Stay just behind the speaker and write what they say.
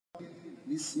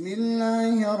بسم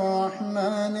الله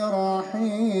الرحمن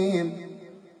الرحيم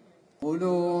قل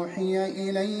أوحي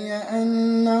إلي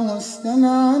أنه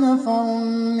استمع نفر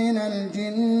من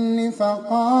الجن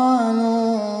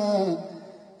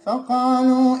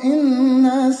فقالوا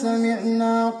إنا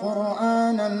سمعنا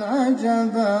قرآنا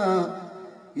عجبا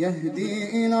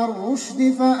يهدي إلى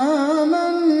الرشد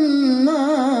فآمنا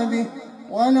به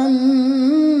ولن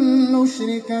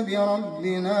نشرك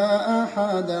بربنا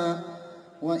أحدا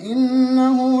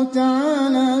وإنه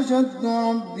تعالى جد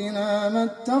ربنا ما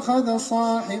اتخذ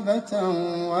صاحبة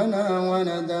ولا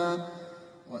ولدا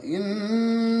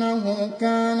وإنه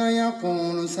كان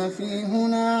يقول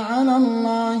سفيهنا على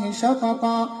الله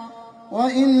شططا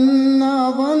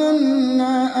وإنا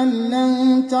ظننا أن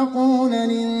لن تقول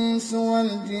الإنس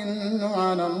والجن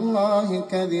على الله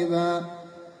كذبا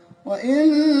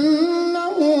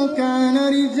وإنه كان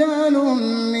رجال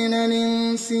من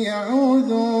الإنس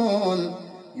يعوذون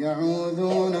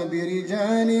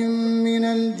برجال من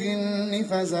الجن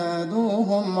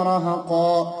فزادوهم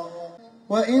رهقا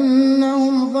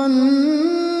وإنهم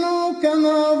ظنوا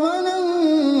كما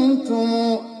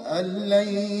ظننتم أن لن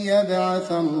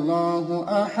يبعث الله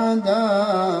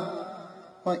أحدا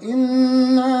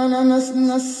وإنا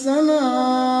لمسنا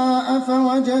السماء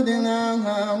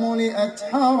فوجدناها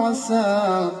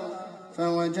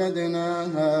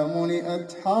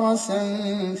ملئت حرسا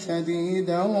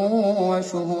شديدا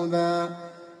وشهبا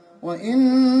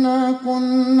وإنا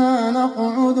كنا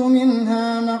نقعد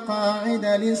منها مقاعد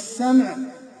للسمع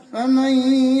فمن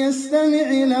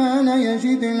يستمع الآن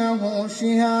يجد له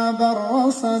شهابا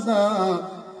رصدا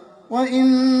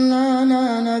وإنا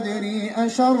لا ندري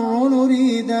أشر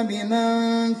نريد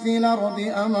بمن في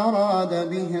الأرض أم أراد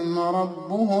بهم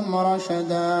ربهم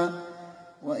رشدا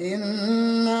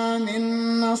وإنا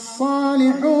منا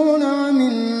الصالحون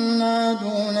ومنا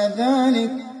دون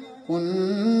ذلك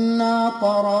كنا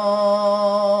طرائق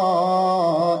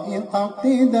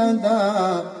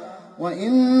قددا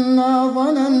وإنا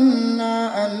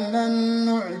ظننا أن لن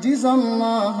نعجز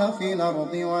الله في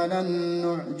الأرض ولن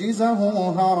نعجزه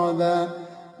هربا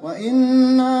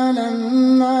وإنا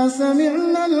لما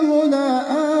سمعنا الهدى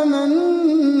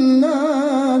آمنا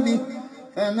به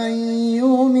فمن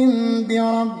يؤمن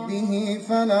بربه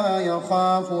فلا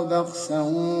يخاف بخسا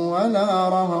ولا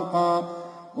رهقا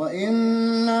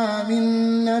وإنا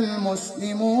منا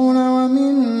المسلمون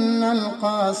ومنا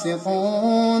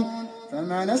القاسطون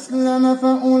فمن أسلم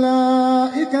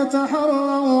فأولئك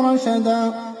تحروا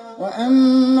رشدا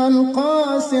وأما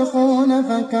القاسطون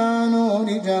فكانوا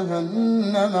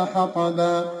لجهنم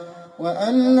حطبا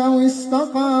وأن لو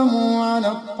استقاموا على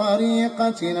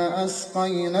الطريقة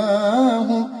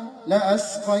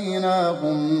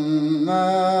لأسقيناهم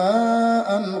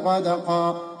ماء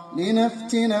غدقا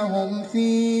لنفتنهم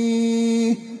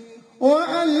فيه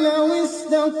وأن لو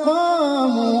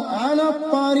استقاموا على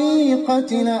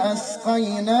الطريقة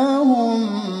لأسقيناهم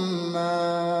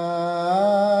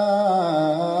ماء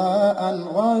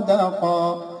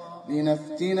غدقا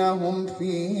لنفتنهم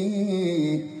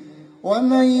فيه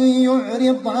ومن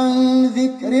يعرض عن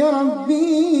ذكر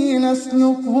ربه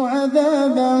نسلكه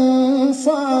عذابا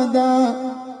صعدا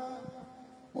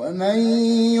ومن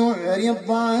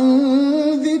يعرض عن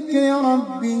ذكر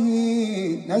ربه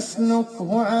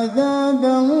نسلكه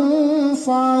عذابا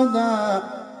صعدا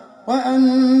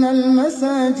وأن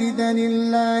المساجد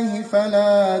لله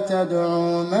فلا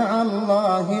تدعوا مع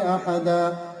الله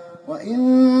أحدا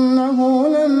وإنه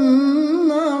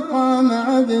لما قام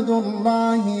عبد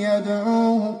الله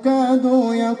يدعوه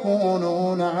كادوا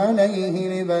يكونون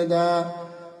عليه لبدا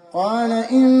قال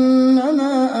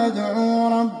إنما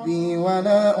أدعو ربي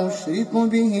ولا أشرك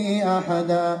به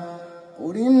أحدا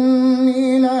قل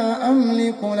إني لا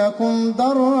أملك لكم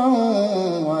ضرا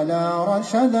ولا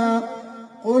رشدا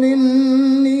قل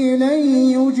إني لن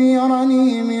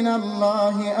يجيرني من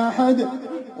الله أحد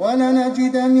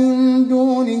ولنجد من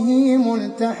دونه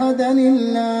ملتحدا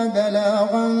إلا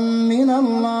بلاغا من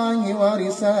الله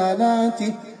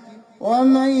ورسالاته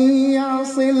ومن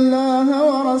يعص الله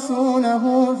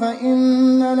ورسوله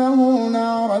فإن له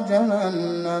نار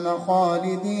جهنم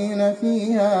خالدين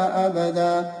فيها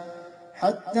أبدا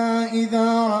حتى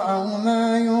إذا رأوا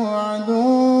ما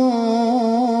يوعدون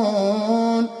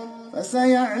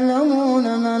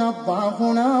فسيعلمون من أضعف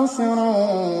ناصرا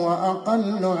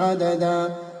وأقل عددا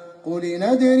قل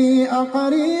ندري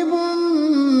أقريب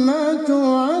ما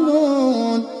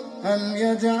توعدون أم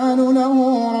يجعل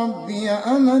له ربي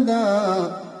أمدا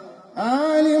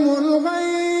عالم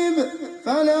الغيب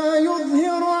فلا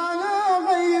يظهر على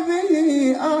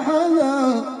غيبه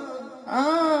أحدا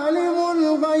عالم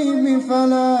الغيب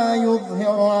فلا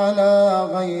يظهر على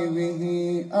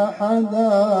غيبه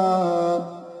أحدا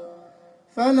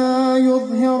فلا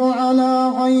يظهر على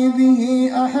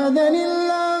غيبه أحدا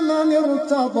إلا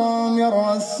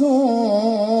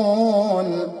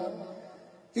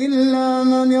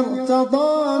من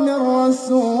ارتضى من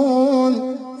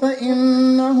رسول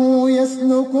فإنه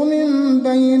يسلك من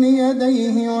بين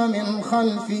يديه ومن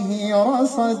خلفه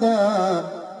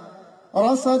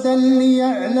رصدا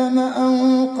ليعلم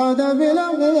أن قد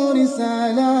بلغوا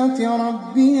رسالات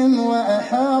ربهم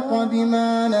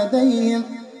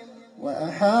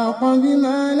وأحاط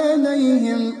بما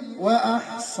لديهم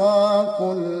وأحصى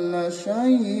كل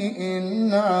شيء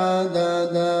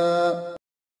عددا.